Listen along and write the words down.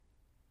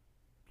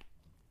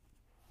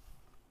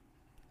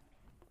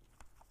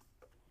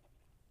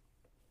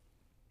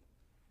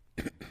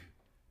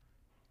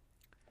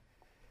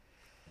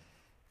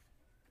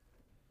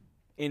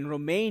In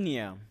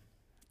Romania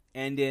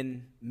and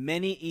in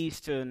many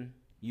Eastern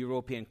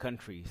European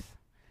countries,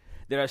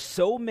 there are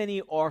so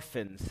many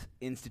orphans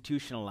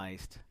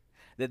institutionalized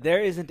that there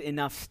isn't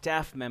enough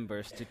staff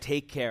members to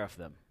take care of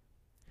them.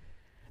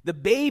 The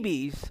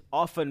babies,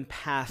 often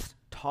past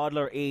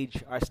toddler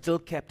age, are still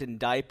kept in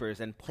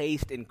diapers and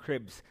placed in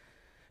cribs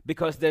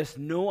because there's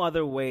no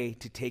other way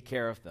to take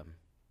care of them.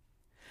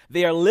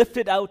 They are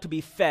lifted out to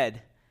be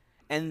fed,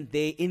 and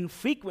they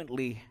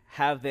infrequently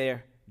have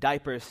their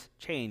diapers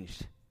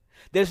changed.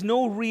 There's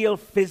no real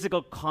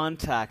physical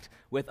contact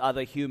with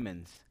other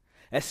humans,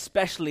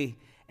 especially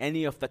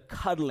any of the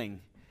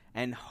cuddling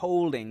and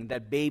holding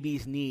that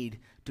babies need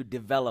to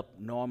develop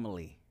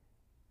normally.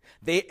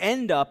 They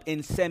end up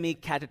in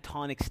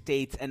semi-catatonic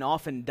states and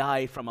often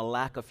die from a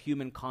lack of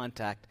human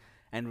contact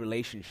and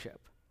relationship.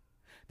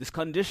 This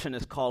condition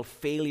is called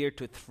failure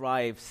to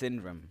thrive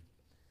syndrome.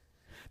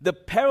 The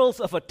perils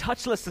of a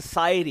touchless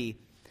society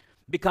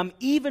became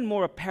even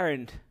more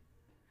apparent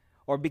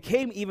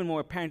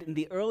in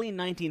the early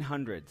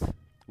 1900s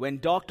when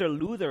Dr.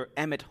 Luther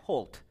Emmett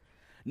Holt,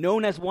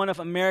 known as one of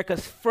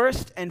America's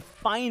first and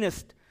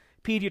finest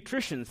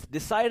pediatricians,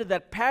 decided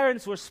that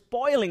parents were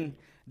spoiling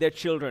their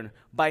children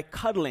by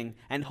cuddling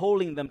and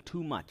holding them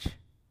too much.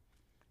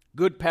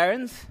 Good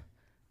parents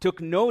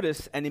took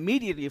notice and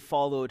immediately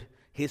followed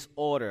his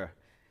order,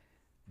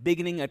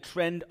 beginning a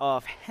trend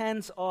of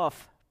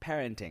hands-off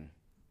parenting.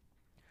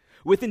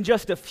 Within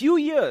just a few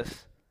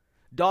years,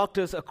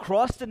 doctors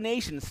across the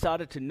nation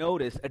started to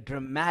notice a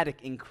dramatic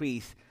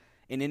increase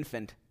in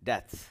infant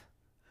deaths,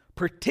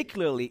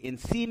 particularly in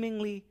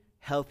seemingly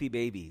healthy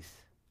babies.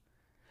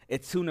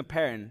 It soon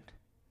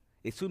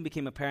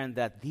became apparent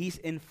that these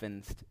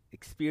infants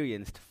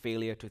experienced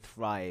failure to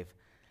thrive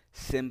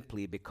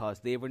simply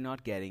because they were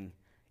not getting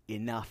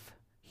enough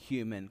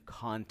human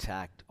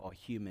contact or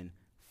human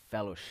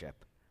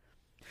fellowship.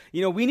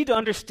 We need to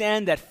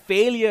understand that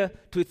failure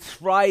to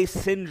thrive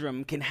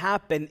syndrome can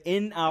happen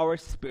in our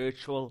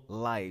spiritual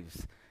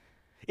lives.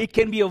 It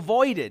can be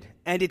avoided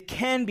and it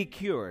can be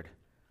cured,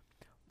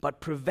 but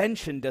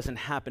prevention doesn't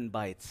happen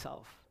by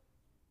itself.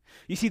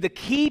 You see, the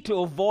key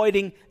to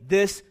avoiding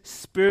this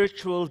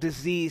spiritual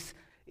disease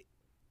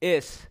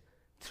is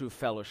through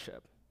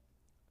fellowship.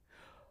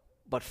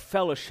 But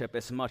fellowship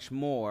is much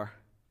more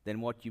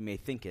than what you may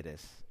think it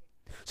is.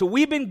 So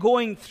we've been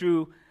going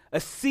through a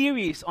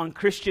series on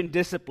Christian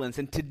disciplines,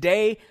 and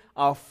today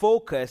our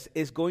focus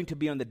is going to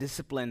be on the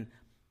discipline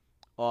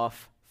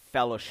of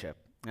fellowship.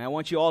 And I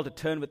want you all to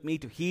turn with me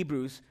to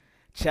Hebrews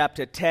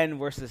chapter 10,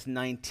 verses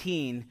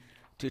 19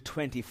 to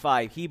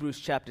 25. Hebrews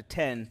chapter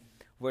 10,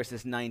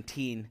 verses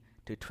 19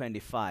 to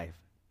 25.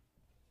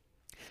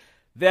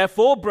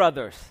 Therefore,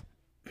 brothers,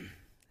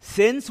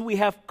 since we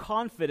have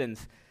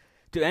confidence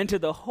to enter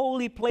the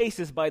holy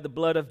places by the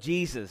blood of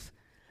Jesus,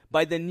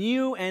 by the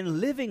new and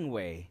living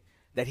way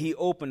that he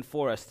opened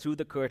for us through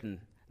the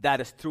curtain,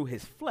 that is, through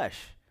his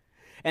flesh.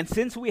 And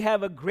since we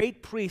have a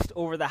great priest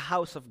over the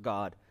house of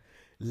God,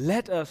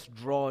 let us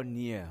draw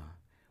near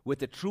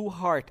with a true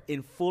heart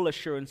in full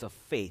assurance of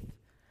faith,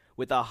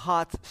 with our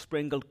hearts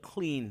sprinkled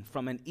clean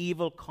from an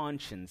evil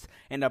conscience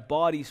and our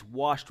bodies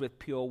washed with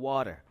pure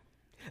water.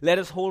 Let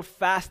us hold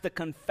fast the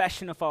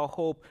confession of our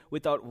hope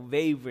without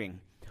wavering,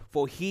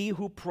 for he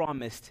who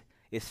promised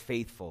is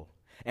faithful.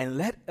 And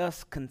let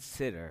us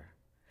consider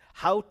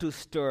how to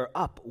stir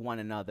up one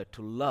another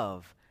to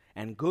love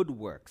and good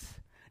works,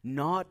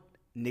 not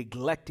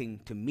neglecting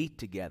to meet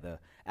together,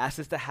 as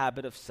is the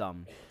habit of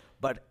some,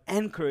 but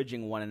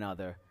encouraging one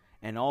another,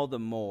 and all the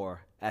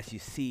more as you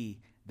see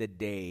the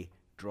day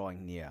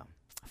drawing near.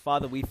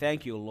 Father, we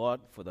thank you,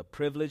 Lord, for the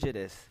privilege it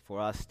is for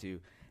us to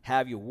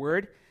have your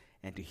word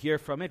and to hear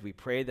from it. We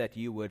pray that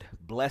you would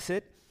bless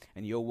it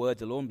and your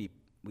words alone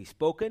be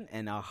spoken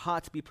and our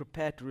hearts be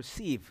prepared to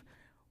receive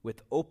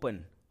with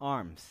open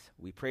arms.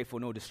 We pray for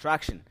no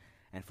distraction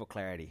and for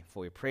clarity. For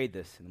we pray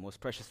this in the most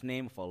precious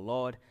name of our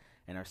Lord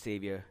and our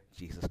Savior,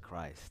 Jesus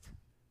Christ.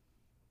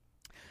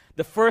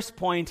 The first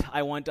point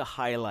I want to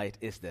highlight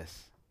is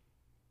this.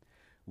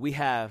 We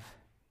have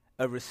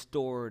a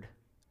restored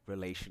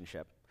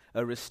relationship,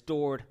 a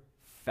restored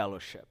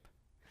fellowship.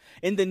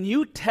 In the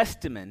New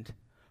Testament,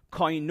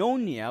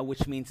 koinonia,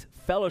 which means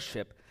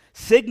fellowship,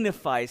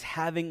 signifies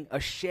having a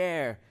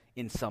share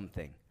in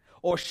something,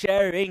 or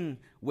sharing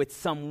with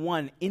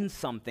someone in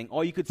something,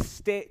 or you could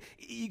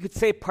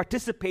say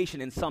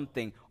participation in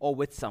something or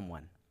with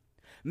someone.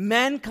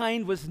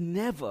 Mankind was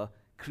never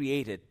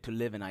created to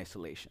live in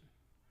isolation.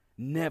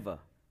 Never.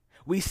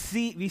 We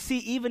see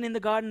even in the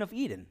Garden of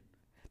Eden,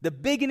 the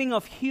beginning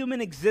of human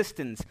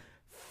existence,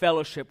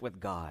 fellowship with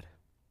God.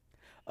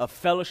 A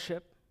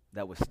fellowship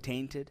that was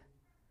tainted,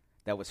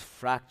 that was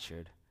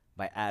fractured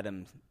by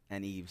Adam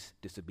and Eve's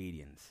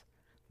disobedience,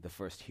 the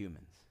first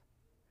humans.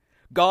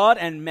 God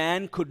and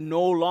man could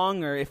no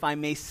longer, if I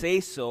may say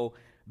so,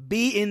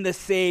 be in the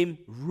same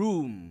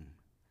room.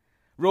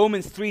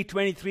 Romans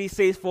 3:23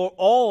 says, "For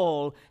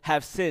all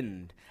have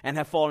sinned and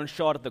have fallen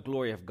short of the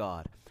glory of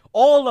God."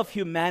 All of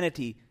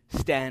humanity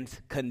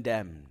stands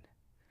condemned.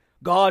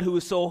 God who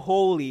is so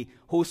holy,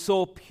 who is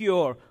so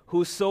pure,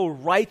 who is so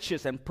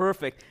righteous and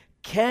perfect,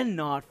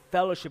 cannot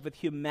fellowship with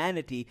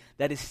humanity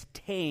that is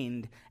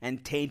stained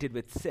and tainted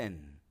with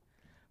sin.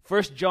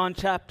 1 John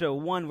chapter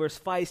 1 verse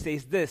 5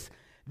 says this,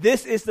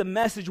 "This is the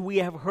message we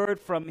have heard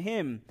from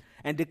him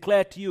and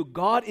declare to you,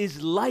 God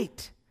is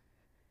light,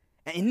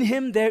 and in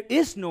him there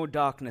is no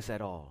darkness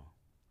at all."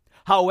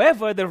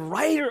 However, the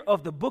writer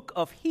of the book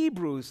of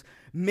Hebrews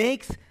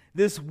makes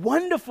this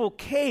wonderful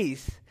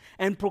case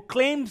and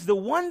proclaims the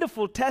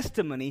wonderful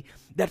testimony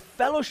that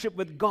fellowship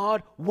with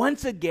God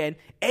once again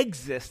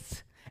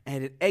exists,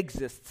 and it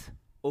exists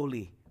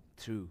only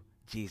through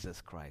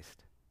Jesus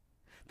Christ.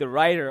 The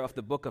writer of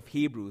the book of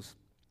Hebrews,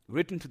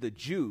 written to the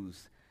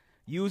Jews,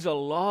 used a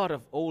lot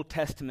of Old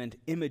Testament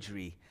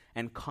imagery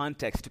and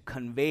context to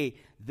convey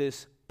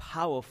this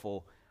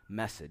powerful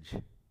message.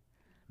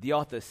 The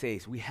author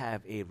says we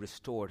have a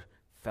restored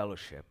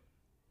fellowship.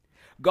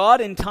 God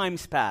in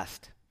times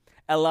past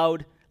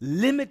allowed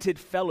limited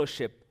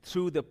fellowship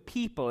through the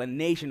people and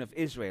nation of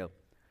Israel,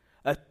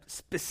 a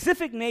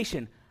specific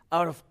nation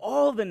out of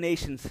all the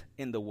nations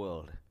in the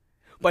world.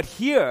 But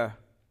here,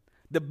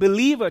 the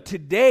believer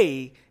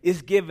today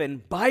is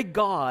given by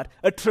God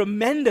a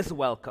tremendous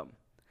welcome.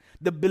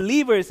 The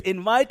believer is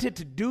invited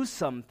to do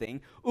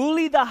something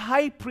only the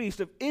high priest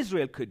of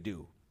Israel could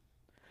do: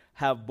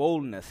 have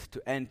boldness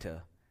to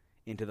enter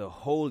into the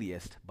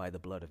holiest by the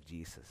blood of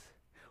Jesus.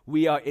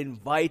 We are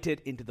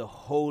invited into the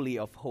Holy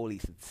of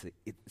Holies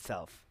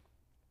itself.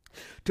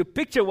 To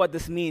picture what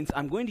this means,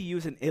 I'm going to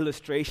use an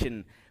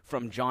illustration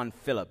from John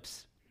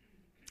Phillips.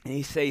 And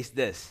he says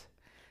this: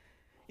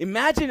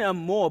 imagine a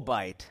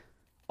Moabite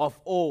of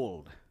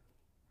old,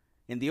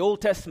 in the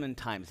Old Testament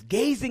times,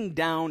 gazing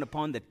down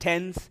upon the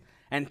tents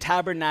and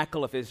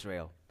tabernacle of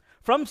Israel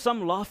from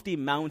some lofty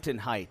mountain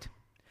height.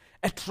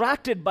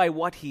 Attracted by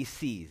what he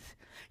sees,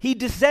 he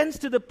descends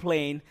to the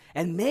plain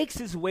and makes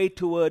his way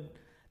toward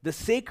the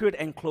sacred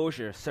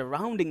enclosure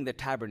surrounding the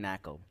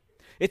tabernacle.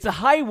 It's a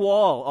high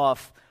wall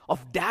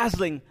of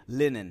dazzling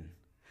linen,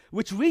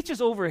 which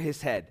reaches over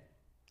his head.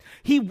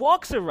 He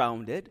walks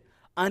around it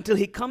until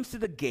he comes to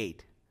the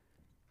gate,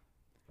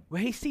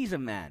 where he sees a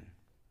man.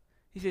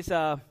 He says,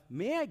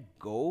 "May I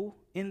go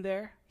in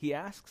there?" he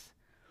asks,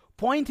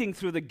 pointing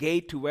through the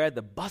gate to where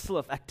the bustle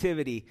of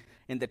activity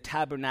in the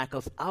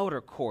tabernacle's outer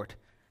court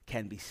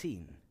can be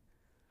seen.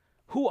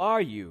 "Who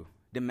are you?"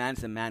 demands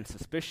the man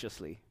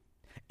suspiciously.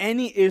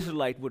 Any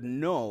Israelite would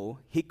know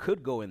he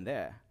could go in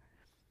there.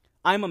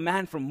 "I'm a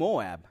man from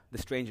Moab," the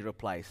stranger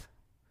replies.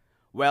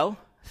 "Well,"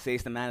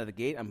 says the man at the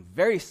gate, "I'm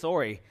very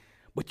sorry,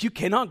 but you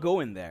cannot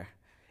go in there.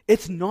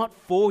 It's not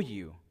for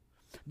you.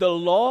 The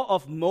law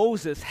of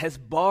Moses has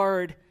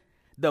barred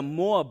the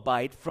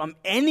Moabite from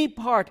any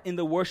part in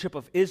the worship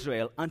of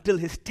Israel until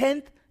his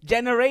 10th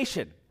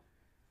generation."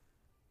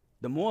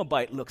 The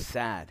Moabite looks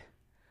sad.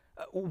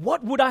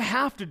 "What would I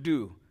have to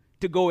do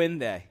to go in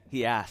there?"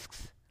 he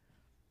asks.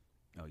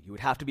 "Oh, you would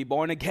have to be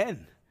born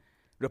again,"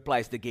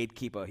 replies the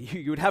gatekeeper.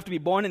 You would have to be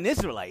born an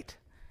Israelite.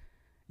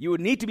 You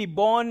would need to be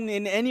born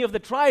in any of the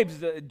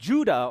tribes,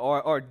 Judah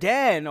or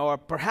Dan or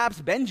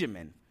perhaps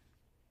Benjamin.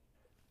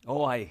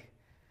 "Oh, I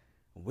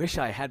wish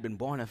I had been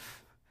born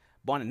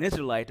an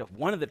Israelite of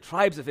one of the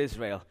tribes of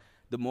Israel,"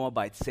 the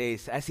Moabite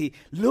says. As he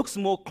looks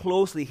more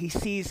closely, he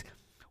sees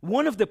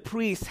one of the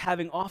priests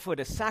having offered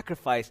a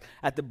sacrifice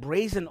at the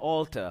brazen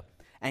altar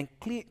and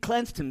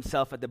cleansed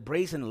himself at the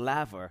brazen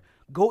laver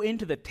go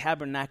into the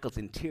tabernacle's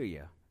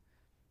interior.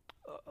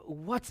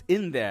 "What's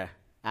in there?"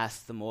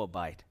 asks the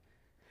Moabite.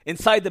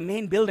 "Inside the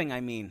main building, I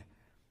mean."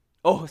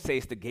 "Oh,"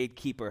 says the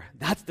gatekeeper,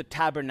 "that's the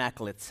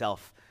tabernacle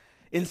itself.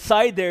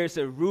 Inside there is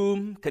a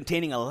room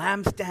containing a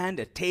lampstand,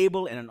 a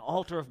table, and an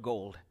altar of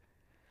gold.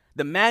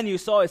 The man you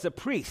saw is a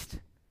priest.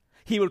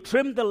 He will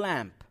trim the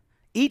lamp,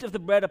 eat of the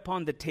bread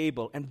upon the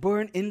table, and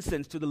burn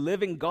incense to the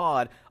living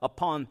God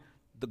upon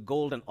the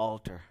golden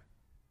altar."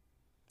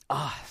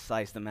 "Ah,"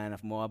 sighs the man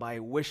of Moab, "I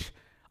wish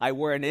I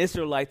were an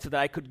Israelite so that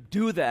I could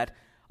do that.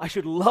 I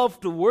should love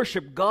to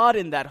worship God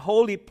in that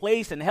holy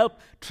place and help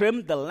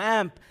trim the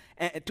lamp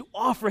and to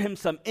offer him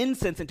some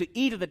incense and to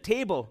eat at the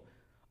table."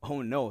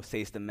 "Oh no,"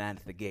 says the man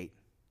at the gate.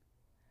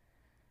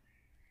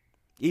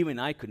 "Even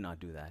I could not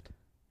do that.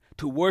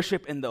 To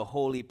worship in the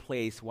holy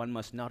place, one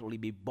must not only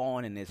be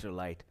born an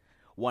Israelite,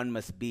 one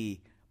must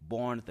be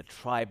born of the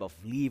tribe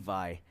of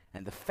Levi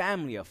and the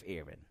family of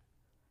Aaron."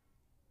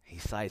 He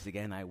sighs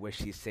again. "I wish,"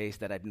 he says,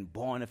 "that I'd been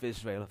born of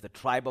Israel, of the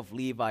tribe of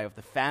Levi, of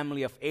the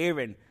family of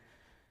Aaron."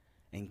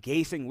 And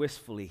gazing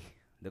wistfully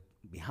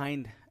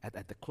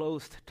at the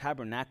closed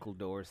tabernacle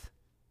doors,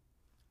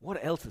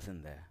 "What else is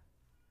in there?"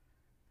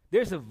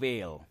 "There's a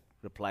veil,"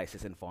 replies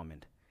his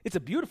informant. "It's a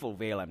beautiful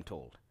veil, I'm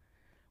told,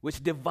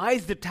 which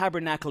divides the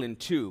tabernacle in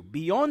two.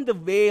 Beyond the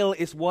veil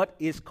is what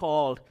is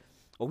called,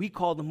 or we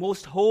call the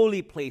most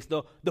holy place,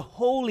 the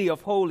Holy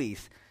of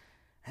Holies."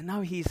 And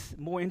now he's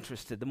more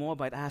interested. The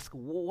Moabite asks,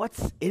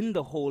 "What's in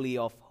the Holy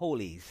of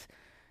Holies?"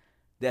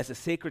 "There's a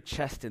sacred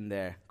chest in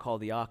there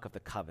called the Ark of the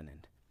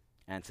Covenant,"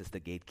 answers the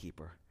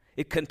gatekeeper.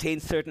 It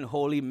contains certain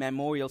holy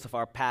memorials of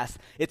our past.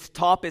 Its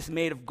top is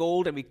made of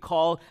gold, and we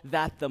call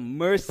that the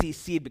mercy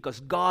seat because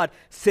God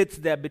sits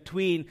there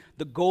between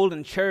the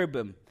golden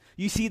cherubim.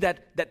 You see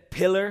that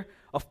pillar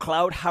of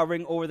cloud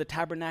hovering over the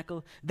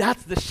tabernacle?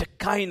 That's the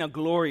Shekinah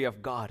glory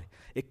of God.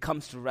 It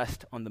comes to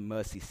rest on the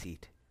mercy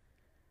seat.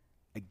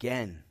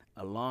 Again,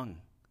 a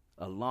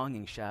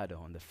longing shadow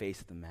on the face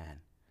of the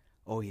man.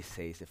 Oh, he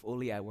says, if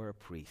only I were a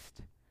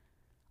priest,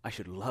 I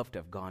should love to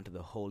have gone to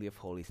the Holy of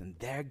Holies and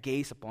there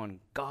gaze upon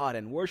God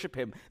and worship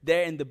Him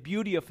there in the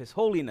beauty of His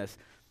holiness.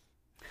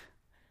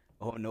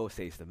 Oh no,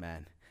 says the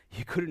man.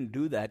 You couldn't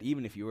do that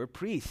even if you were a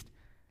priest.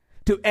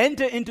 To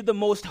enter into the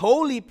most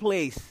holy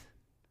place,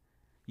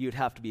 you'd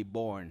have to be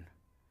born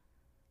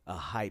a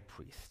high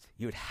priest.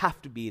 You'd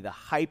have to be the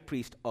high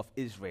priest of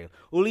Israel.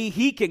 Only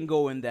he can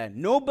go in there.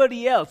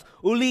 Nobody else.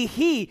 Only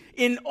he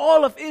in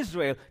all of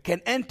Israel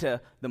can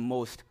enter the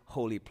most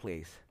holy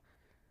place.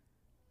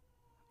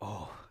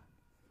 Oh,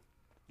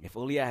 if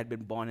only I had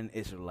been born an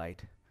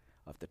Israelite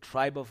of the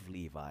tribe of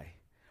Levi,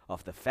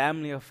 of the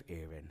family of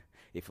Aaron.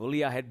 If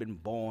only I had been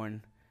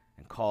born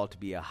and called to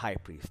be a high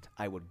priest,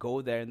 I would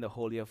go there in the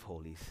Holy of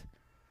Holies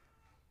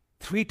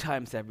 3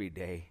 times every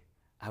day.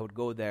 I would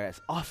go there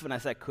as often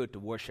as I could to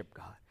worship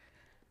God.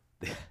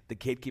 The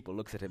gatekeeper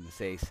looks at him and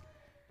says,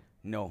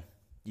 no,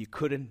 you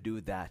couldn't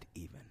do that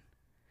even.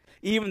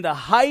 Even the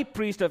high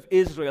priest of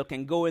Israel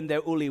can go in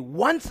there only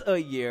once a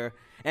year,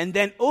 and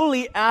then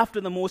only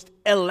after the most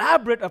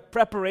elaborate of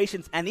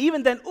preparations, and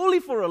even then only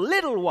for a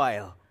little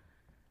while,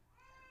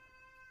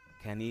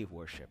 can he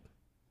worship.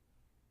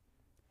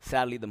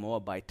 Sadly, the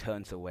Moabite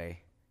turns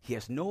away. He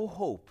has no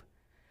hope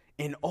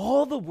in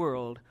all the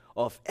world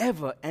of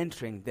ever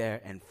entering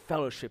there and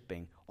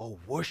fellowshipping or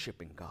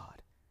worshiping God.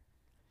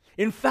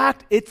 In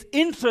fact, it's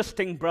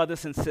interesting,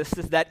 brothers and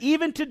sisters, that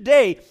even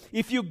today,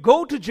 if you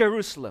go to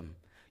Jerusalem,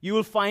 you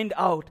will find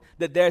out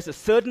that there's a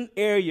certain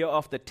area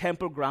of the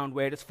temple ground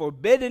where it is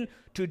forbidden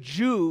to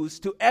Jews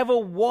to ever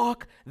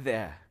walk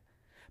there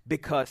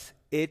because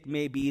it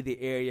may be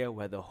the area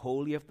where the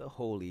Holy of the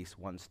Holies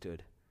once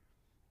stood.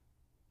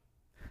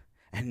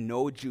 And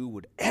no Jew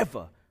would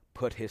ever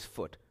put his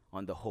foot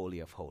on the Holy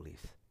of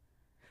Holies.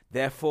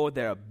 Therefore,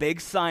 there are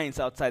big signs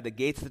outside the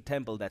gates of the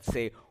temple that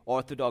say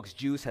Orthodox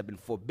Jews have been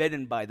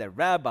forbidden by their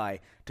rabbi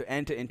to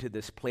enter into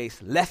this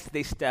place lest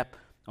they step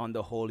on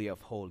the Holy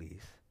of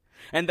Holies.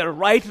 And the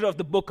writer of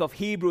the book of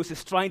Hebrews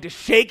is trying to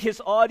shake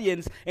his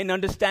audience in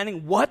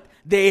understanding what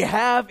they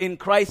have in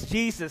Christ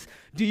Jesus.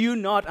 Do you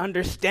not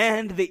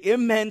understand the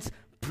immense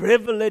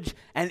privilege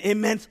and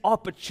immense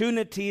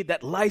opportunity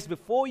that lies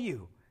before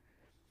you?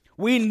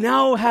 We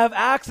now have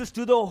access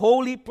to the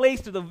holy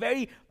place, to the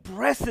very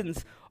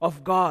presence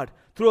of God.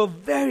 Through a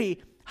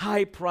very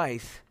high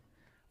price,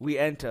 we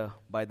enter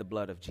by the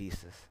blood of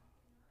Jesus.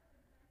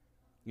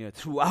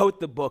 Throughout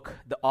the book,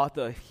 the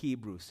author of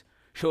Hebrews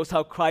shows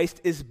how Christ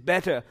is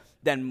better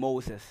than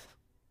Moses.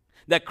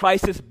 That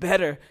Christ is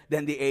better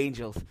than the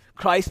angels.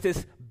 Christ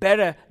is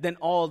better than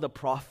all the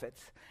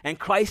prophets. And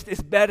Christ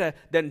is better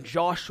than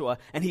Joshua.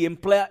 And he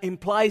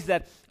implies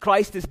that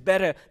Christ is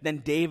better than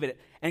David.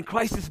 And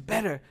Christ is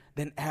better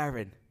than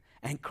Aaron.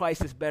 And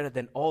Christ is better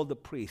than all the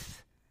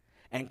priests.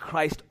 And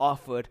Christ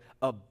offered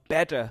a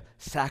better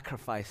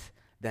sacrifice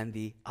than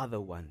the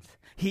other ones.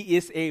 He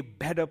is a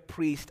better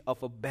priest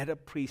of a better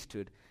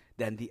priesthood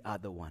than the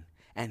other one.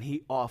 And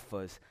he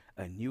offers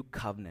a new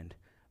covenant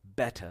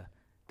better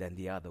than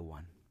the other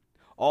one.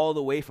 All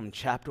the way from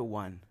chapter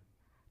 1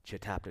 to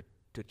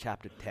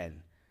chapter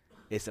 10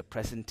 is a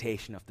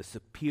presentation of the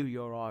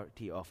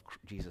superiority of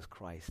Jesus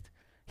Christ.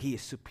 He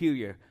is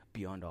superior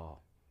beyond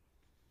all.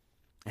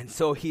 And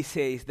so he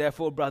says,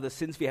 therefore, brothers,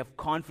 since we have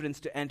confidence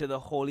to enter the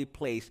holy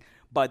place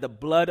by the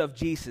blood of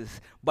Jesus,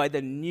 by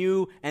the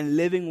new and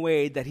living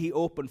way that he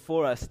opened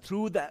for us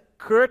through that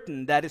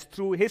curtain that is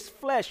through his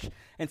flesh,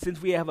 and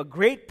since we have a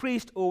great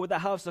priest over the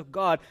house of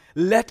God,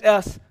 let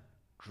us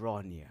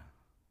draw near.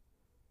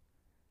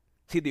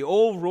 See, the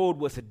old road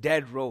was a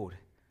dead road.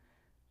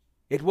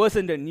 It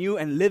wasn't a new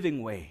and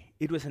living way.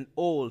 It was an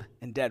old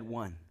and dead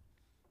one.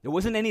 There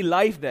wasn't any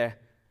life there.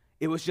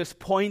 It was just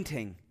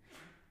pointing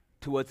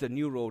towards the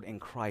new road in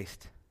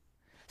Christ.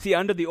 See,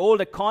 under the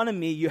old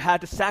economy, you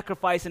had to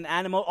sacrifice an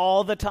animal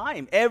all the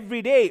time,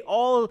 every day,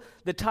 all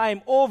the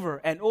time, over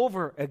and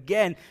over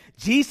again.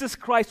 Jesus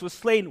Christ was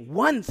slain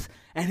once,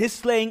 and his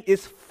slaying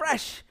is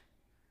fresh,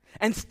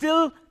 and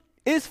still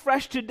is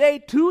fresh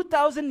today,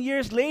 2,000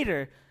 years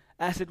later,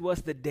 as it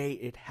was the day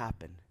it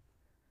happened.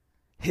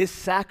 His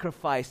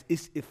sacrifice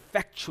is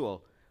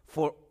effectual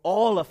for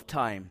all of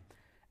time,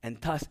 and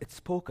thus it's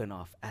spoken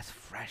of as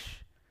fresh.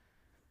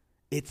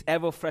 It's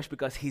ever fresh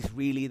because he's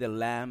really the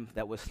lamb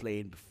that was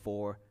slain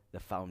before the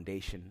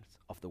foundations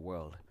of the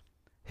world.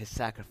 His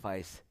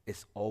sacrifice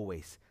is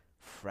always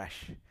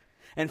fresh.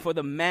 And for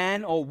the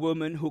man or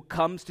woman who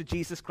comes to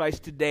Jesus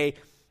Christ today,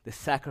 the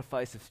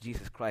sacrifice of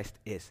Jesus Christ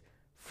is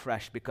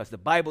fresh because the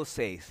Bible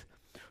says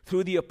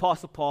through the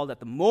Apostle Paul that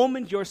the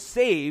moment you're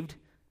saved,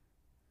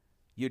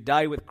 you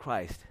die with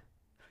Christ.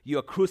 You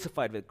are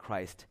crucified with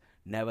Christ.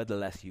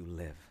 Nevertheless, you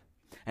live.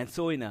 And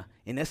so in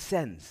a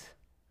sense,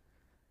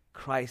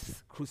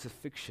 Christ's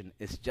crucifixion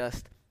is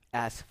just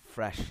as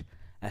fresh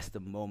as the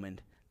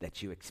moment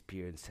that you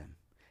experience him.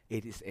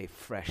 It is a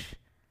fresh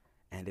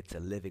and it's a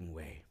living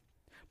way.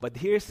 But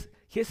here's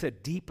a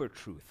deeper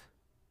truth.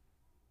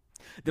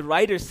 The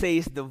writer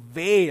says the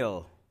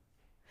veil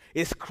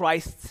is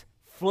Christ's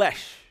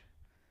flesh.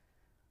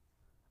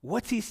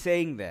 What's he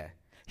saying there?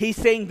 He's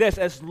saying this: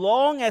 as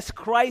long as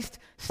Christ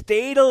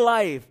stayed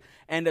alive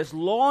and as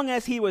long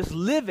as he was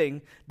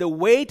living, the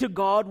way to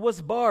God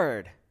was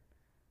barred.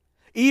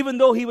 Even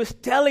though he was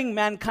telling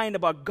mankind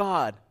about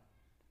God,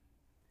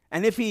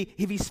 and if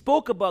he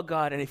spoke about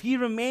God, and if he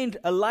remained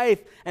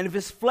alive, and if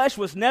his flesh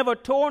was never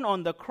torn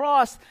on the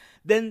cross,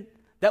 then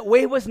that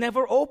way was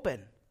never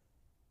open.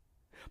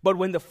 But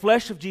when the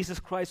flesh of Jesus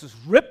Christ was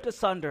ripped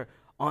asunder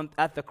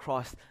at the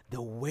cross,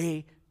 the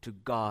way to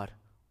God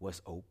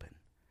was open.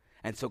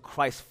 And so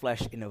Christ's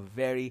flesh, in a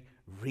very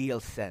real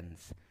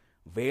sense,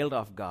 veiled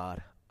off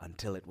God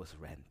until it was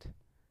rent.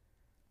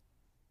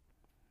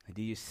 And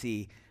do you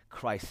see,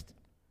 Christ's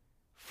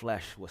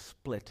flesh was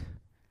split.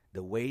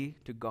 The way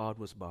to God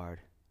was barred,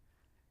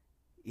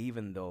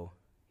 even though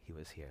he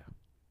was here.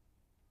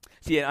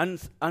 See, an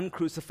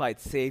uncrucified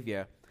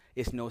Savior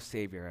is no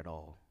Savior at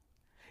all.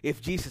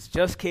 If Jesus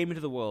just came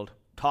into the world,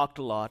 talked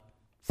a lot,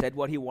 said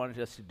what he wanted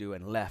us to do,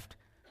 and left,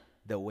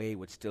 the way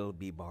would still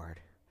be barred.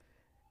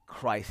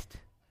 Christ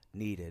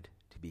needed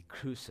to be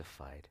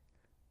crucified.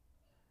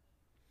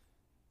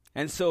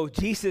 And so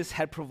Jesus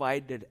had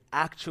provided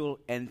actual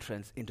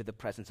entrance into the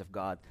presence of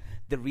God.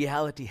 The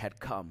reality had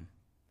come.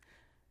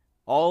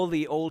 All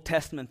the Old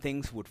Testament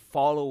things would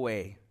fall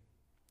away.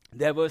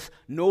 There was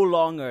no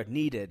longer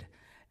needed,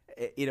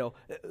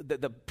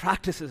 the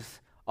practices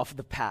of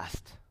the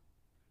past.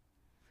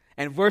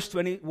 And verse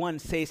 21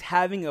 says,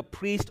 having a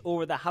priest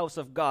over the house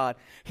of God,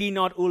 he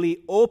not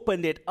only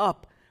opened it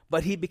up,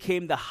 but he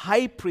became the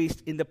high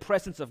priest in the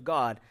presence of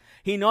God.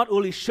 He not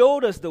only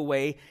showed us the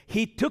way,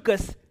 he took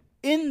us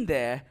in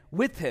there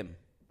with him.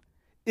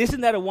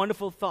 Isn't that a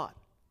wonderful thought?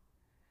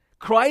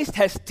 Christ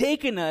has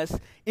taken us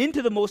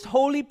into the most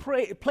holy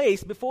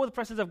place before the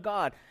presence of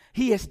God.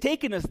 He has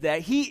taken us there.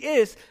 He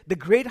is the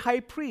great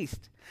high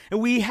priest. And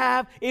we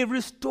have a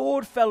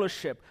restored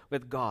fellowship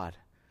with God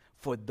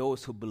for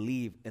those who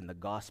believe in the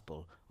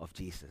gospel of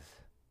Jesus.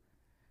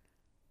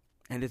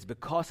 And it's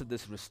because of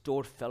this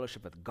restored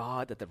fellowship with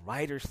God that the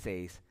writer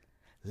says,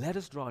 let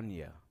us draw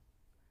near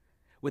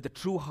with a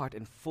true heart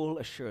and full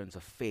assurance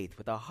of faith,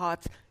 with our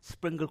hearts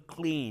sprinkled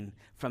clean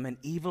from an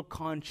evil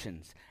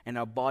conscience and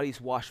our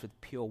bodies washed with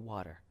pure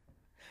water.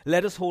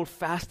 Let us hold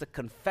fast the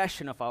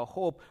confession of our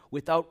hope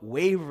without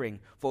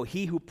wavering, for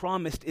he who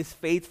promised is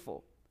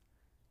faithful.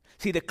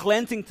 See, the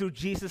cleansing through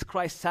Jesus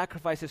Christ's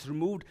sacrifice has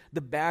removed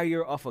the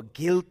barrier of a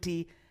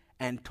guilty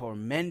and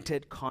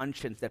tormented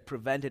conscience that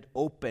prevented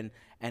open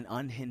and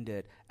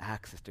unhindered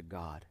access to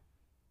God.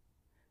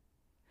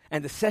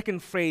 And the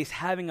second phrase,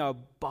 having our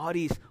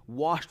bodies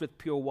washed with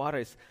pure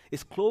water,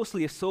 is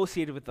closely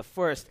associated with the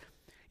first.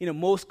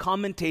 Most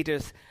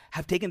commentators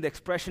have taken the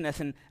expression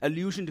as an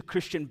allusion to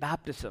Christian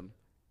baptism.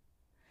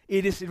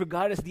 It is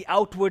regarded as the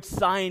outward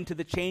sign to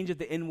the change of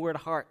the inward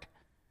heart.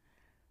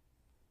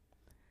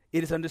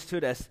 It is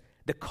understood as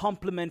the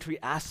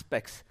complementary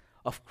aspects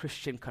of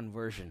Christian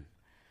conversion.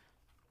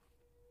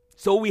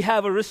 So we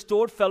have a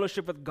restored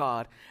fellowship with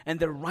God, and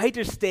the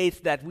writer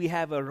states that we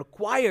have a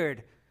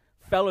required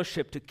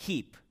fellowship to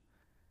keep,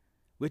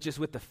 which is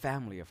with the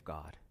family of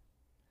God.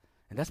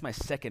 And that's my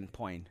second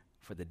point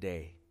for the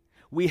day.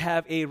 We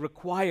have a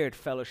required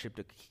fellowship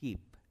to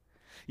keep.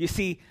 You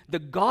see, the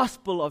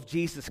gospel of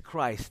Jesus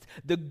Christ,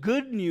 the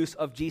good news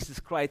of Jesus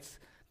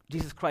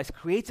Christ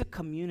creates a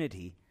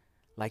community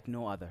like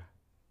no other.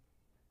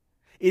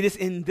 It is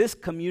in this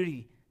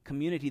community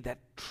that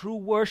true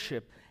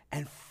worship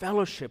and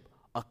fellowship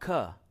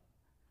occur.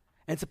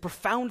 And it's a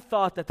profound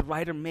thought that the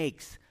writer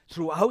makes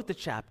throughout the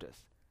chapters.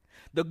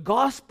 The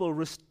gospel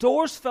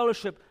restores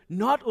fellowship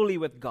not only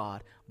with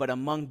God, but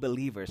among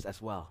believers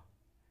as well.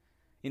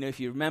 If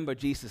you remember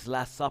Jesus'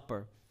 Last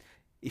Supper,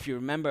 if you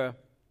remember,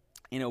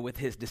 with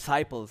his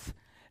disciples,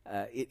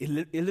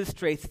 it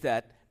illustrates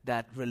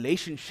that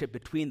relationship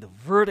between the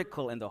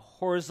vertical and the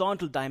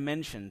horizontal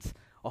dimensions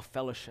of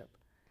fellowship.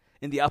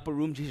 In the upper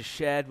room, Jesus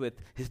shared with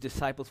his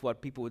disciples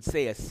what people would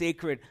say a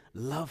sacred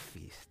love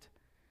feast.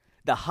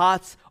 The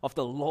hearts of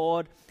the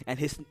Lord and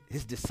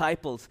his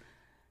disciples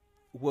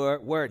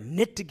were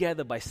knit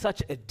together by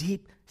such a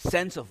deep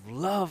sense of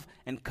love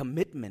and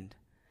commitment.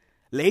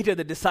 Later,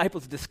 the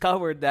disciples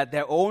discovered that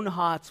their own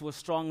hearts were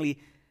strongly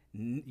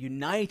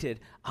united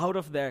out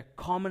of their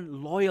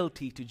common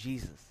loyalty to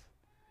Jesus.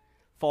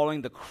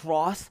 Following the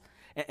cross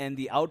and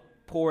the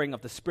outpouring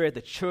of the Spirit,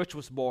 the church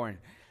was born,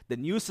 the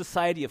new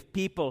society of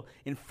people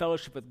in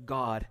fellowship with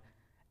God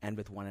and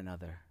with one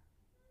another.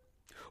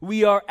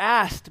 We are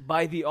asked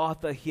by the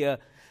author here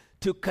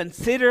to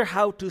consider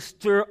how to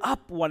stir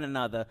up one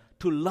another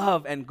to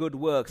love and good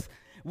works.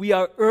 We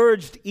are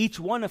urged, each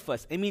one of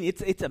us,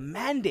 it's a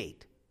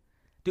mandate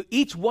to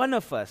each one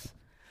of us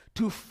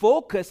to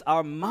focus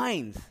our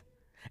minds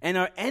and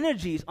our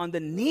energies on the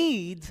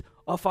needs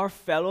of our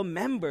fellow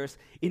members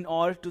in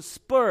order to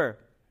spur,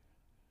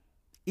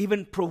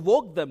 even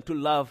provoke them to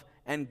love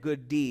and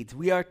good deeds.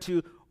 We are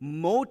to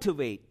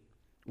motivate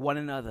one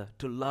another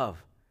to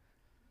love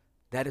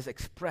that is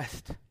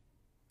expressed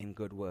in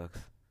good works.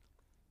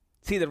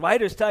 See, the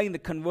writer is telling the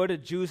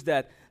converted Jews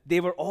that they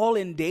were all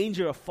in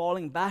danger of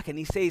falling back, and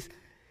he says,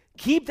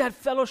 keep that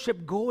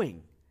fellowship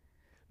going.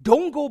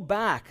 Don't go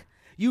back.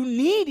 You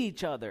need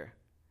each other.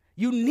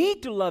 You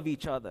need to love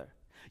each other.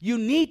 You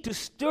need to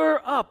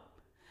stir up.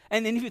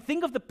 And if you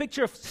think of the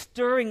picture of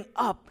stirring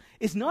up,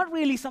 it's not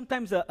really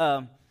sometimes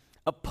a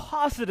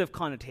positive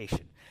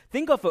connotation.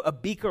 Think of a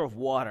beaker of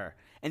water,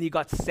 and you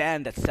got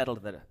sand that's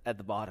settled at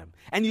the bottom,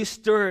 and you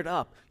stir it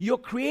up. You're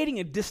creating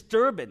a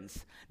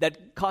disturbance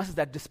that causes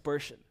that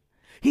dispersion.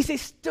 He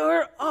says,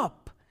 stir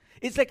up.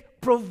 It's like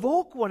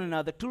provoke one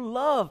another to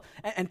love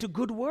and to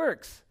good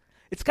works.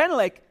 It's kind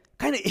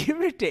of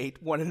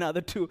irritate one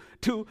another to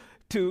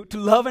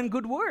love and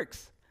good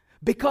works,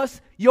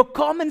 because your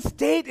common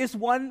state is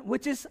one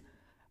which is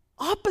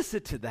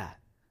opposite to that.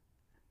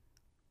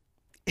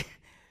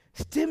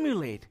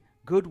 Stimulate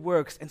good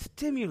works and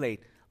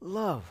stimulate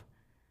love.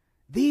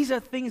 These are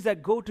things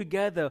that go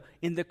together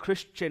in the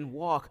Christian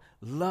walk,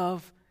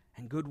 love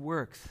and good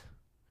works.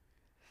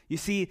 You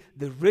see,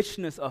 the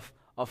richness of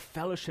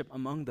fellowship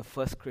among the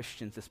first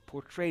Christians is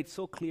portrayed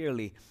so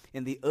clearly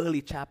in the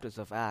early chapters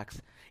of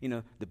Acts. You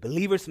know, the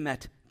believers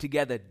met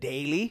together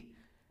daily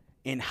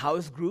in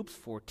house groups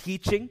for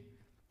teaching,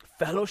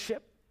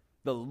 fellowship,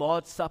 the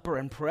Lord's Supper,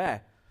 and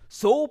prayer.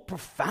 So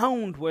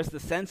profound was the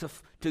sense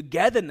of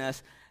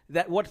togetherness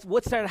that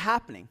what started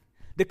happening?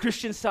 The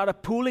Christians started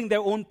pooling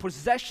their own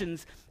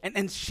possessions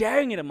and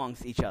sharing it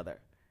amongst each other.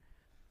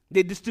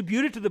 They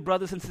distributed to the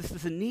brothers and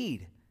sisters in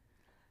need.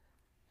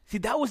 See,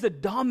 that was the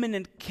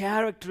dominant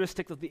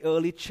characteristic of the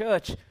early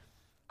church.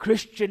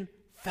 Christian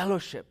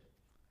fellowship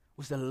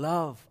was the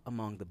love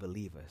among the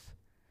believers.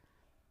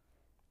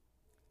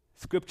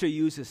 Scripture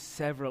uses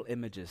several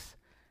images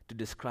to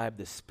describe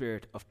the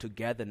spirit of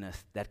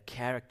togetherness that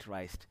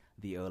characterized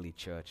the early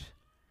church.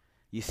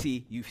 You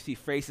see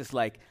phrases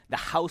like the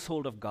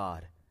household of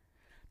God,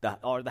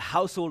 or the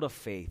household of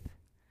faith.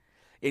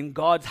 In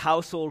God's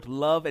household,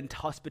 love and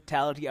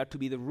hospitality are to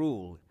be the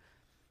rule.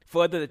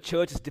 Further, the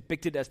church is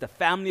depicted as the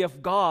family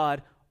of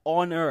God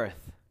on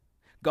earth.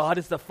 God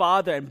is the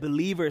Father, and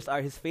believers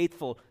are His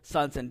faithful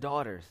sons and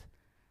daughters.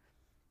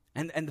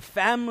 And the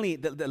family,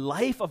 the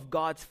life of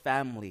God's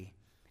family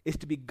is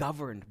to be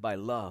governed by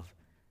love,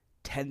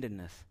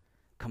 tenderness,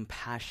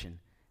 compassion,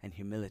 and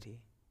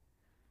humility.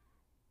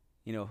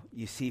 You know,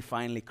 you see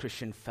finally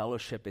Christian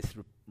fellowship is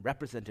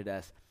represented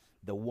as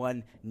the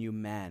one new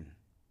man,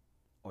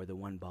 or the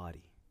one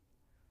body.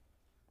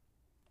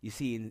 You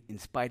see, in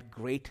spite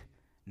great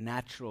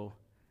natural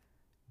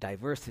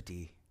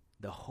diversity,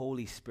 the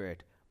Holy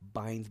Spirit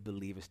binds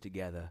believers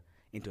together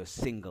into a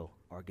single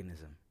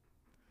organism.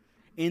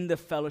 In the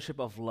fellowship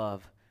of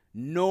love,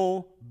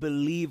 no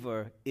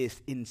believer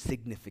is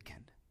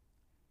insignificant.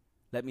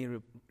 Let me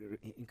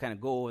kind of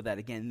go over that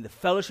again. In the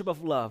fellowship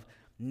of love,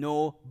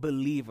 no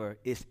believer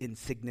is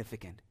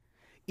insignificant.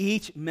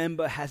 Each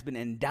member has been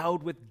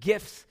endowed with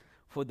gifts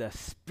for the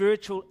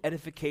spiritual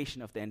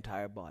edification of the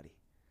entire body.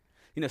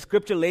 You know,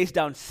 Scripture lays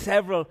down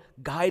several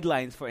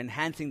guidelines for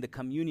enhancing the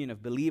communion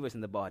of believers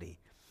in the body.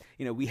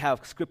 You know, we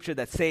have Scripture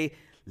that say,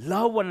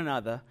 love one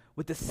another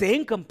with the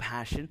same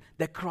compassion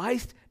that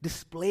Christ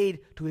displayed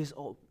to His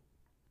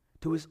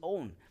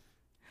own.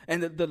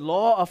 And the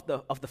law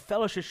of the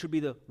fellowship should be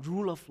the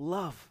rule of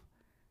love.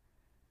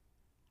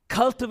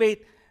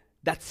 Cultivate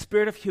that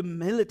spirit of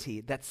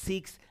humility that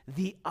seeks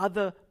the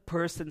other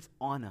person's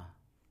honor.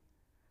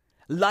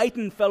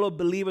 Lighten fellow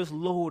believers'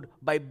 load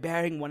by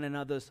bearing one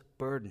another's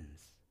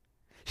burdens.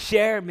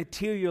 Share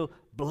material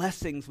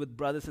blessings with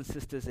brothers and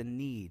sisters in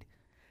need.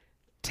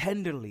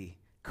 Tenderly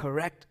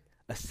correct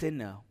a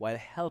sinner while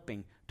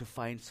helping to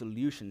find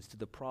solutions to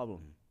the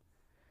problem.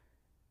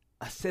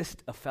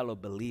 Assist a fellow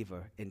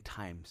believer in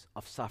times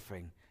of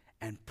suffering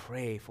and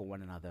pray for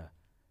one another.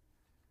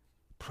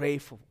 Pray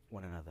for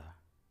one another.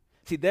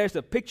 See, there's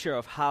a picture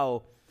of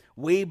how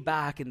way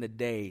back in the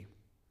day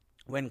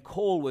when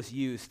coal was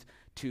used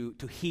to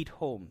heat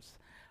homes.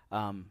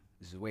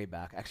 This is way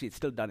back. Actually, it's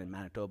still done in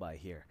Manitoba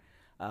here.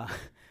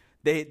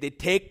 They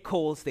take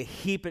coals, they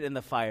heap it in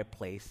the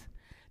fireplace,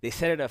 they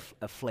set it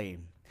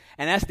aflame.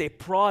 And as they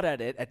prod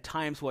at it, at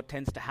times what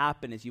tends to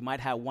happen is you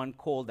might have one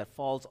coal that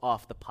falls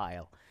off the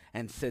pile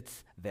and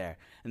sits there.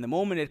 And the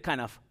moment it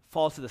kind of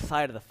falls to the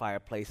side of the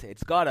fireplace,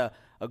 it's got a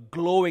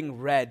glowing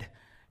red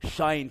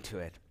shine to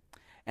it.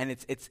 And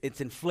it's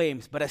in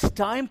flames. But as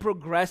time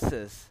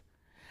progresses,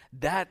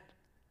 the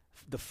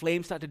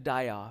flames start to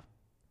die off.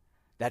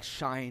 That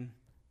shine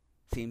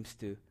seems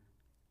to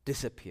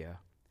disappear.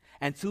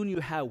 And soon you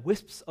have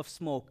wisps of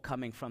smoke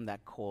coming from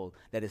that coal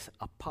that is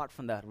apart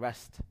from the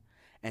rest.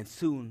 And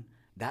soon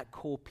that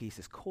coal piece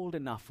is cold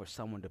enough for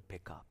someone to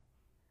pick up.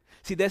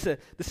 See, the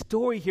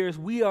story here is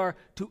we are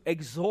to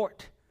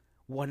exhort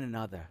one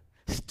another,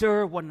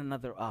 stir one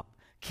another up,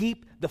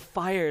 keep the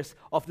fires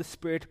of the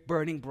Spirit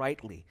burning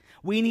brightly.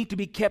 We need to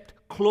be kept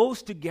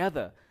close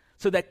together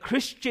so that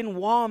Christian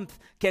warmth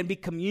can be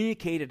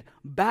communicated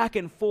back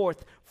and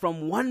forth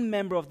from one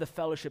member of the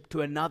fellowship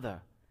to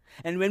another.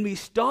 And when we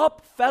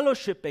stop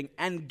fellowshipping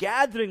and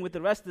gathering with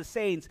the rest of the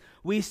saints,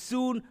 we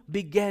soon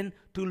begin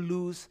to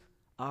lose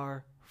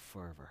our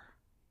fervor.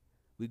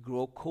 We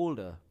grow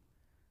colder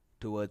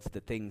towards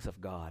the things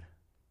of God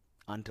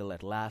until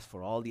at last,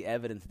 for all the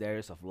evidence there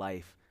is of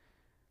life,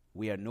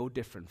 we are no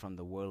different from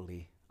the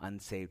worldly,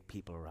 unsaved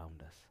people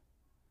around us.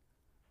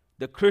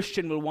 The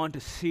Christian will want to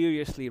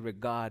seriously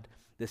regard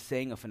the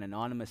saying of an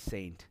anonymous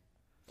saint,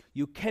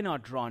 "You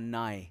cannot draw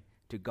nigh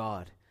to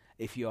God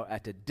if you are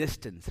at a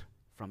distance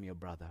from your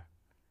brother."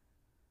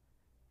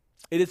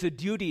 It is a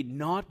duty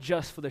not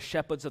just for the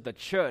shepherds of the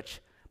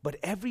church, but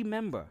every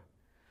member.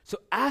 So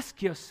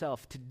ask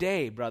yourself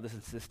today, brothers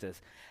and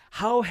sisters,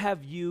 how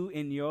have you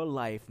in your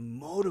life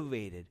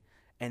motivated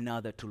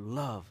another to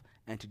love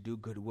and to do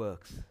good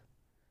works?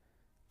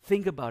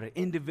 Think about it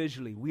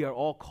individually. We are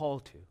all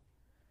called to.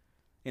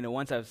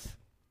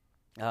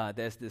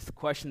 There's this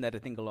question that I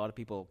think a lot of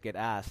people get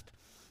asked.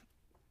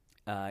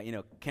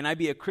 Can I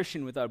be a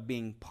Christian without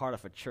being part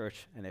of a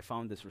church? And I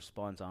found this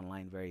response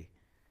online very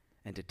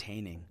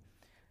entertaining.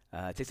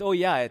 It says, "Oh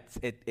yeah,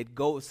 it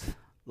goes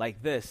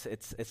like this.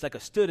 It's like a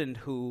student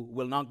who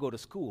will not go to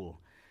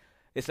school.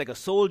 It's like a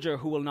soldier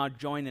who will not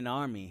join an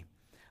army,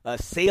 a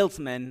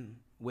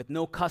salesman with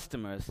no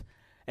customers,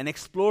 an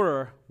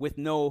explorer with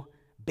no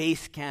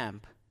base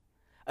camp,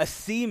 a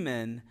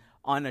seaman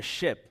on a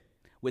ship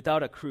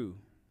without a crew,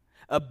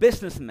 a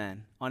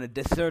businessman on a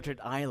deserted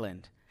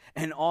island,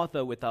 an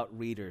author without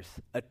readers,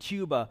 a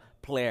tuba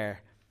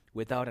player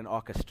without an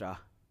orchestra,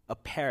 a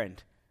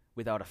parent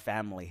without a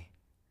family,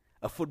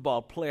 a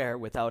football player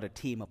without a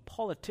team, a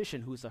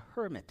politician who's a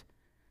hermit,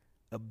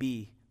 a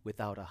bee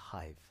without a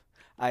hive."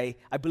 I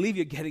believe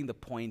you're getting the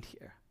point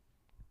here.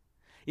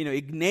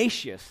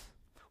 Ignatius,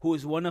 who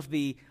is one of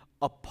the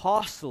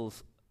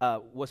apostles,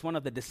 was one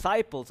of the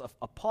disciples of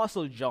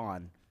Apostle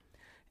John,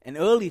 an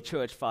early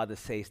church father,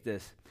 says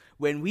this: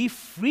 "When we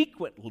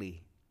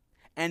frequently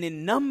and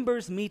in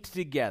numbers meet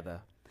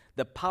together,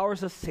 the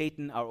powers of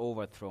Satan are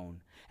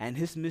overthrown, and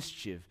his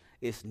mischief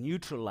is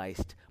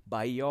neutralized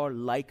by your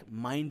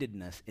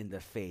like-mindedness in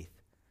the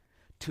faith.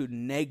 To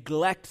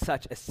neglect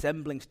such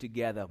assemblings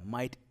together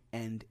might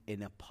end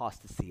in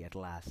apostasy at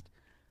last."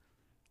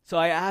 So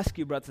I ask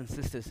you, brothers and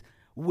sisters,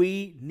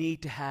 we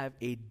need to have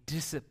a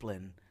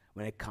discipline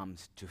when it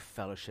comes to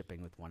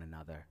fellowshipping with one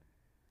another.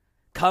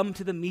 Come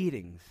to the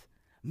meetings,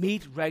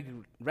 meet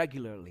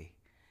regularly.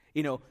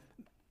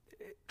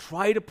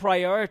 Try to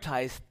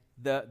prioritize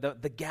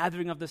the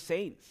gathering of the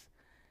saints.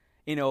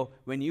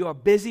 When you are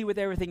busy with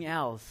everything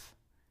else,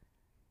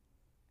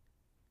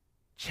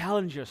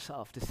 challenge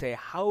yourself to say,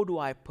 how do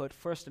I put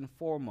first and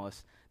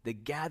foremost the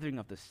gathering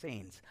of the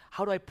saints?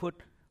 How do I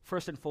put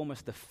first and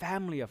foremost the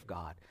family of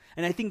God?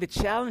 And I think the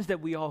challenge that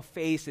we all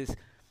face is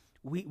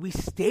we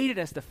state it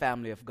as the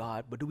family of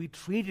God, but do we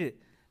treat it,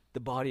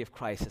 the body of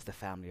Christ, as the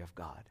family of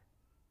God?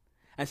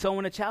 And so I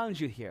want to challenge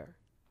you here.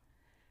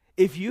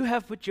 If you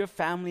have put your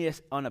family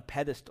on a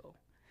pedestal,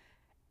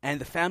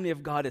 and the family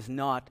of God is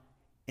not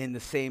in the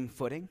same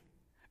footing,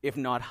 if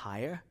not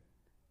higher,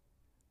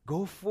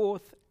 go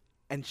forth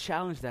and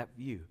challenge that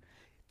view.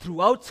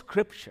 Throughout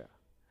Scripture,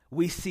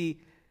 we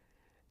see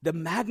the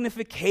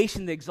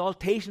magnification, the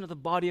exaltation of the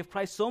body of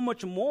Christ so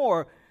much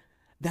more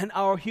than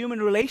our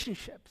human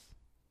relationships.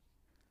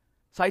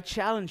 So I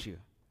challenge you,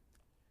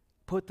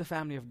 put the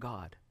family of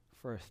God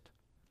first.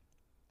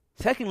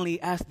 Secondly,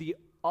 as the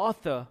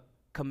author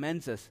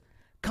commends us,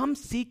 come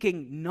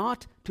seeking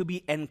not to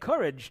be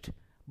encouraged,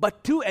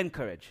 but to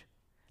encourage.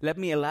 Let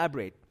me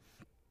elaborate.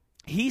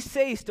 He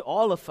says to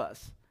all of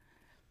us,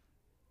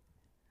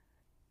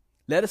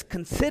 let us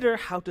consider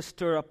how to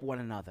stir up one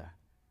another.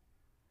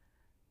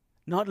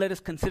 Not let us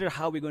consider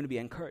how we're going to be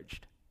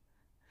encouraged.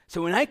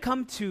 So when I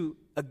come to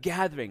a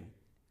gathering,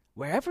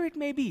 wherever it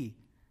may be,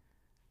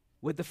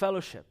 with the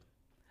fellowship,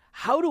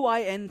 how do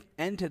I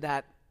enter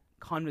that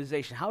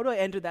conversation? How do I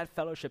enter that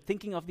fellowship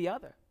thinking of the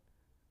other?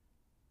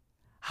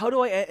 How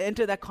do I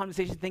enter that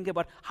conversation thinking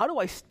about how do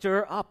I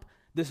stir up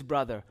this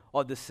brother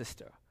or this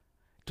sister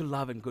to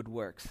love and good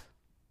works?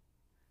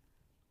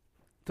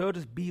 Third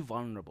is be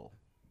vulnerable.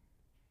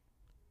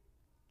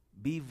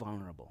 Be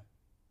vulnerable.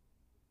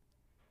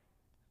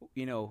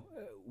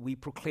 We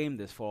proclaim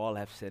this, for all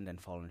have sinned and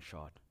fallen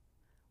short.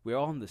 We're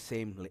all on the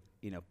same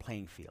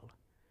playing field.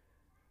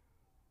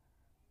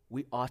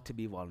 We ought to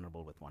be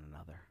vulnerable with one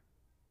another,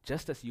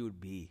 just as you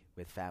would be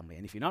with family.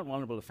 And if you're not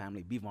vulnerable with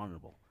family, be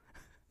vulnerable.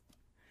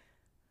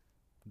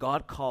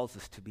 God calls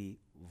us to be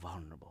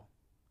vulnerable.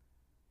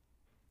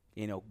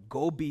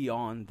 Go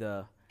beyond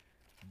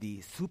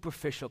the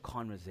superficial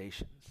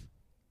conversations.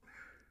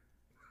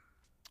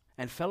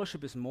 And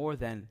fellowship is more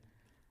than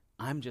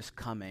I'm just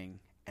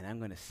coming and I'm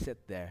going to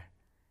sit there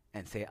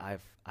and say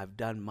I've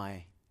done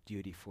my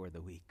duty for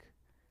the week.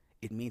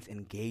 It means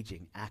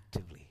engaging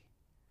actively,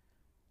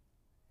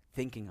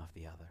 thinking of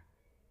the other.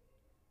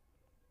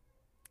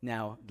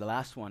 Now, the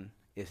last one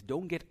is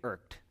don't get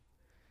irked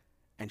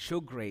and show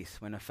grace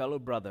when a fellow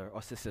brother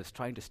or sister is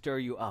trying to stir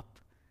you up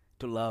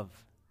to love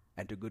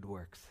and to good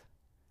works.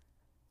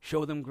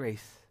 Show them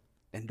grace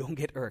and don't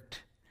get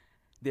irked.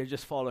 They're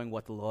just following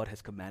what the Lord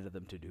has commanded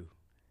them to do.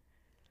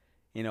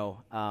 You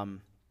know,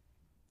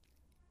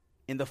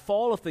 in the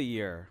fall of the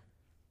year,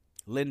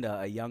 Linda,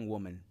 a young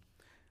woman,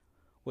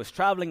 was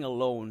traveling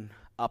alone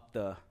up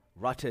the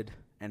rutted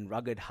and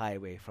rugged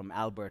highway from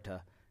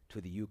Alberta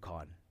to the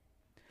Yukon.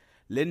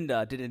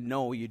 Linda didn't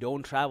know you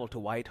don't travel to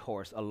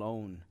Whitehorse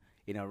alone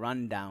in a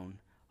rundown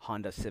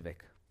Honda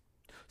Civic.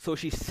 So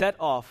she set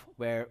off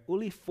where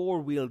only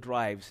four-wheel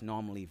drives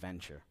normally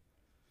venture.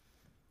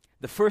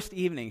 The first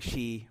evening,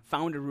 she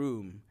found a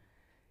room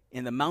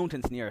in the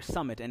mountains near a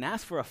summit and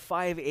asked for a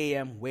 5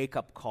 a.m.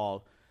 wake-up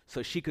call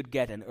so she could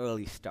get an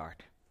early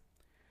start.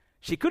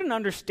 She couldn't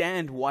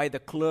understand why the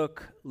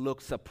clerk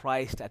looked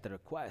surprised at the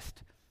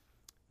request,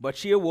 but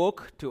she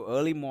awoke to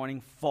early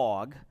morning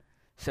fog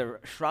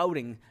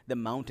shrouding the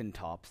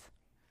mountaintops,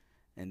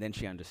 and then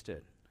she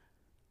understood.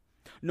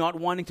 Not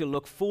wanting to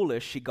look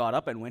foolish, she got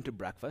up and went to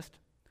breakfast.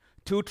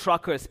 2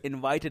 truckers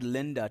invited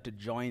Linda to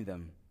join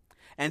them,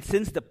 and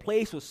since the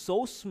place was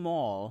so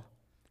small,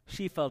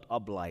 she felt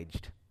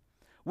obliged.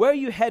 "Where are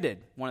you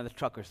headed?" one of the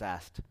truckers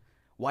asked.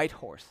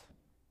 "Whitehorse."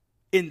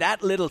 "In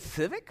that little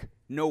Civic?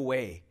 No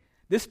way.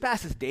 This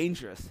pass is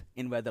dangerous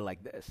in weather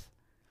like this."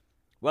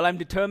 "Well, I'm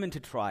determined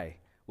to try,"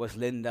 was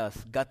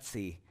Linda's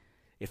gutsy,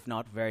 if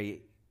not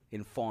very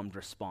informed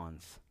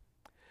response.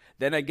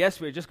 "Then I guess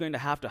we're just going to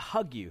have to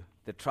hug you,"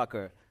 the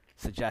trucker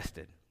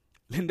suggested.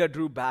 Linda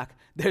drew back.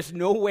 "There's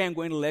no way I'm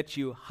going to let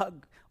you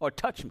hug or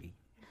touch me."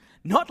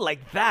 "Not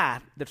like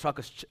that," the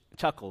trucker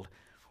chuckled.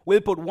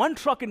 "We'll put 1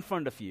 truck in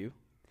front of you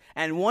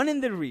and 1 in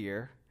the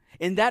rear.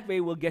 In that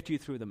way, we'll get you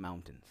through the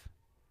mountains."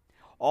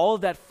 All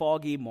that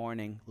foggy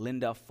morning,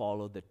 Linda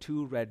followed the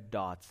 2 red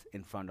dots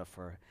in front of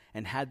her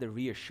and had the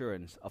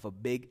reassurance of a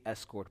big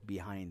escort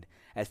behind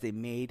as they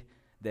made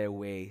their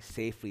way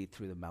safely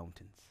through the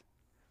mountains.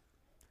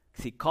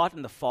 See, caught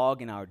in the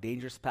fog in our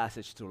dangerous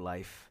passage through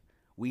life,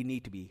 we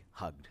need to be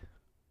hugged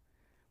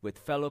with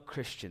fellow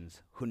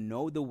Christians who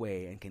know the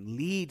way and can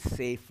lead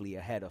safely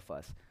ahead of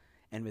us,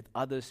 and with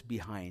others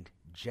behind,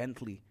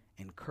 gently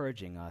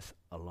encouraging us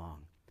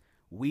along.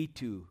 We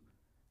too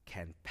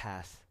can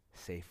pass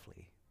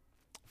safely.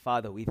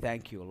 Father, we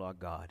thank you, Lord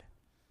God,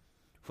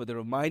 for the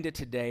reminder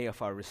today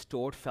of our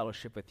restored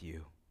fellowship with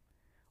you.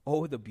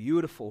 Oh, the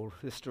beautiful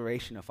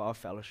restoration of our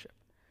fellowship.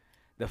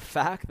 The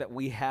fact that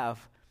we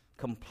have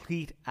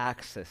complete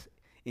access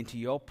into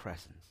your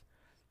presence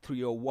through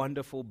your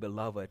wonderful,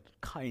 beloved,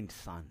 kind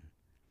Son.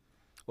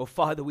 Oh,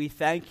 Father, we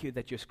thank you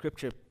that your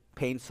scripture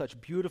paints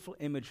such beautiful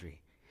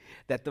imagery,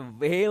 that the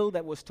veil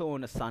that was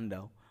torn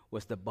asunder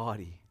was the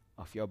body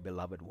of your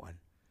beloved one,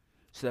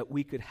 so that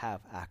we could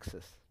have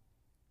access.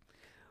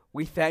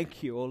 We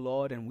thank you, O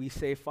Lord, and we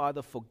say,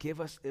 Father, forgive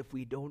us if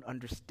we don't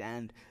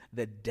understand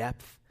the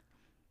depth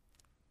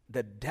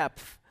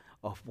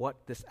of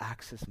what this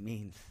access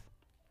means.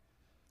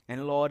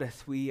 And Lord,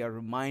 as we are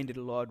reminded,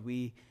 Lord,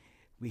 we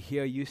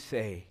hear you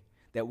say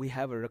that we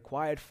have a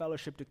required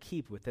fellowship to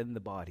keep within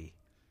the body.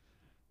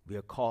 We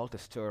are called to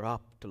stir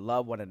up, to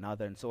love one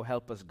another, and so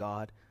help us,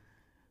 God,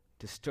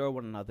 to stir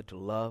one another to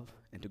love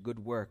and to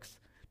good works,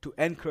 to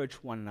encourage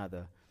one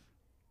another,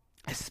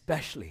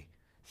 especially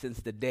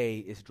since the day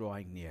is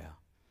drawing near.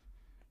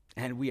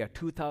 And we are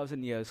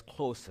 2,000 years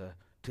closer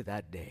to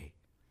that day.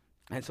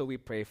 And so we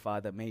pray,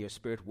 Father, may your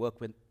Spirit work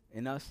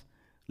in us.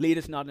 Lead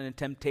us not into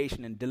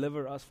temptation and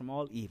deliver us from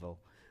all evil.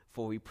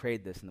 For we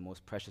prayed this in the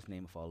most precious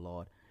name of our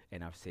Lord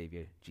and our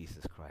Savior,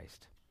 Jesus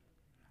Christ.